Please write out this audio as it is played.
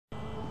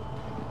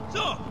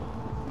So,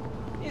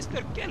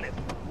 Mr. Kenneth,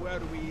 were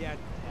we at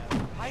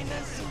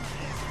financing?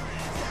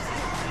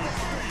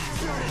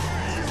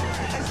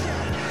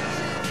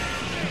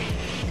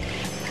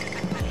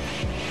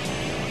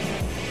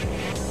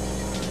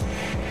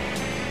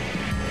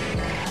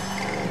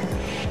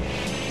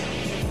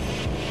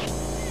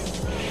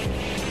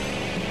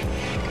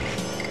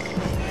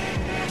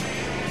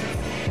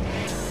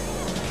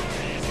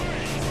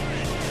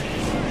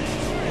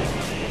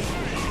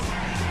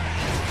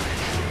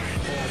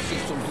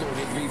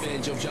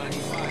 Revenge of Johnny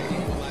Five.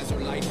 Equalizer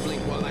light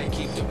blink while I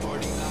keep the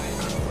party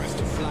live. Press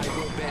the fly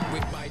roll back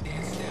with my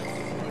dance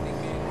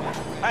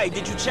steps. Hey,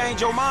 did you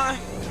change your mind?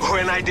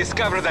 When I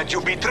discover that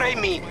you betray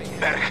me,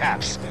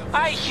 perhaps.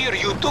 I hear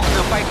you took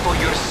the fight for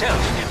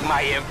yourself,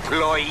 my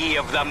employee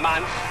of the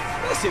month.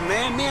 Listen,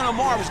 man, me and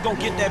Lamar was gonna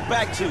get that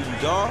back to you,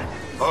 dawg.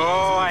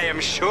 Oh, I am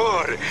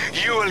sure.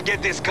 You will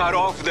get this car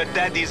off the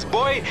daddy's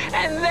boy,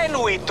 and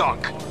then we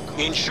talk.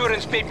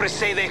 Insurance papers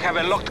say they have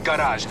a locked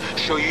garage,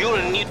 so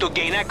you'll need to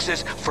gain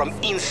access from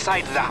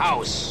inside the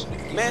house.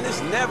 Man, it's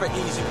never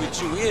easy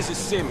with you, is it,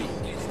 Simi?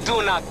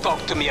 Do not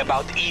talk to me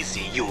about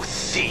easy, you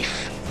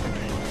thief.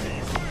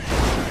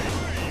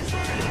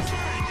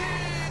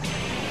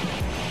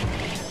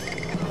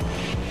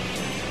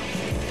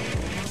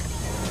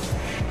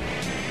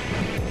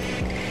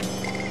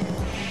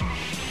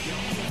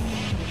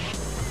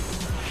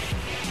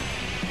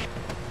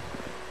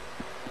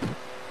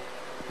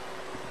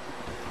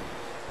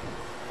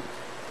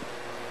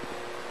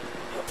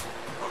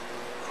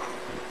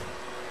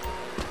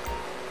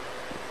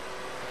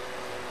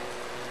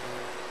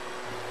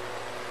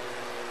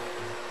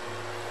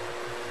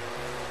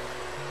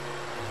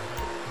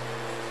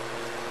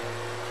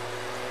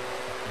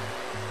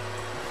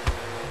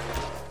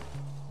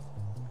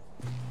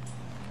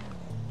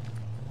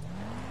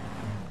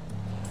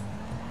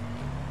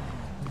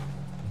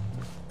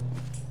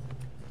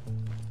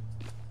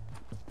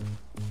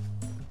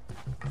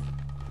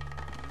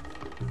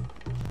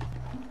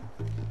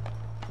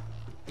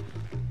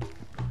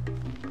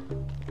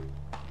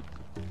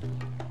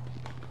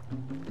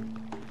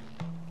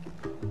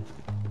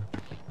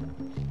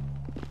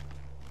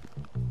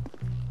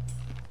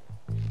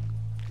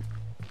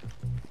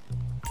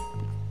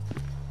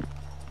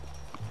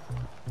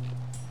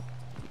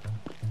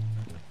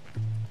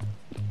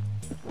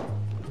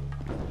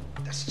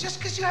 That's just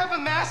because you have a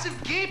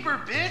massive gaper,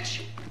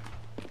 bitch!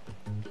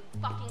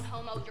 Fucking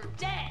homo, you're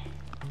dead!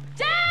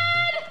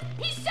 Dad!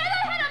 He said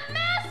I had a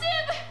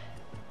massive...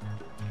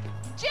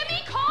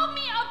 Jimmy called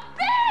me a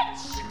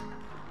bitch!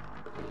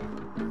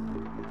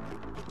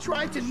 You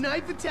tried to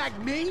knife attack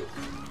me?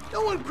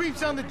 No one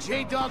creeps on the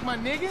J-Dog, my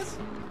niggas!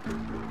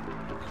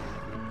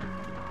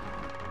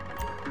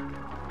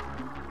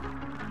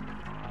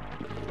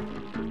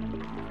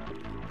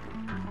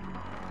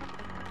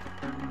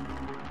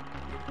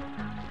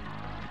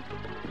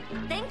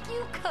 Thank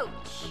you,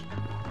 Coach.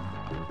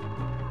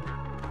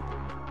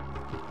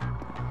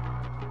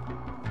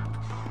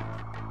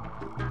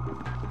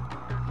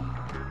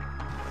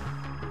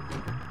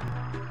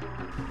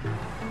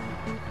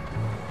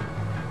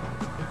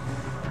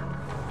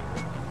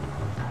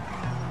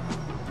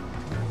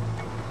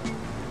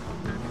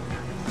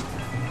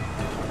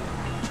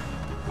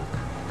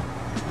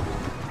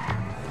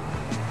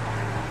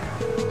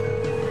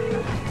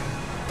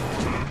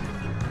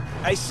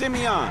 Hey,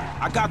 Simeon,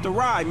 I got the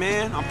ride,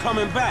 man. I'm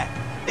coming back.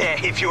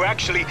 If you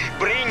actually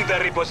bring the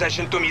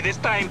repossession to me this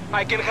time,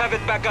 I can have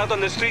it back out on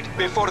the street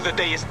before the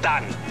day is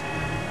done.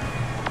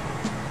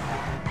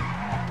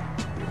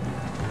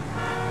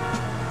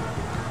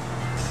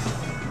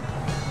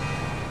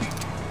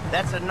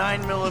 That's a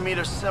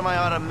 9mm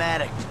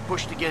semi-automatic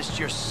pushed against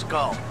your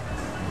skull.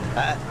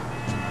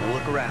 Now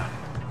look around.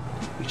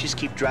 You just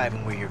keep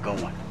driving where you're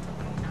going.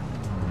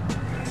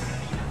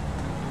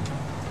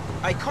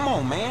 Hey, come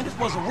on, man. This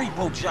was a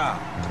repo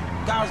job.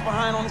 Guy was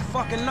behind on his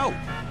fucking note.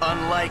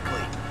 Unlikely,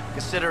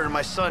 considering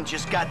my son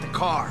just got the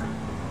car.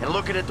 And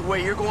looking at the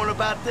way you're going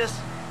about this,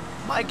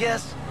 my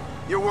guess,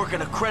 you're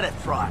working a credit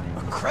fraud.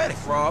 A credit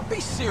fraud?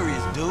 Be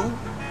serious, dude.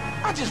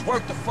 I just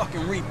worked the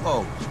fucking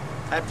repos.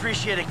 I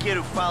appreciate a kid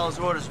who follows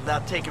orders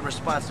without taking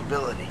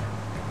responsibility.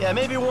 Yeah,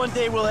 maybe one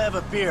day we'll have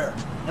a beer,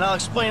 and I'll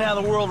explain how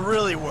the world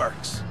really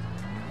works.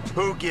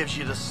 Who gives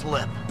you the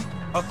slip?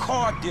 A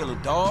car dealer,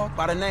 dawg,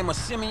 by the name of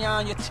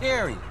Simeon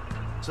Yetarian.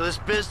 So this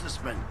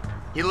businessman,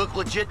 he look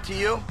legit to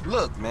you?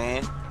 Look,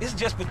 man, it's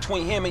just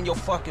between him and your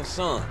fucking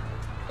son.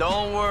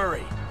 Don't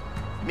worry.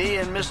 Me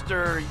and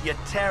Mr.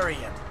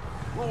 Yetarian,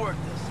 we'll work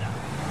this out.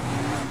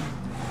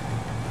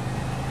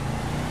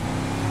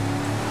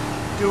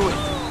 Do it.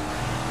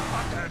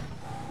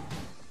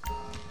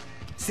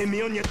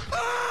 Simeon,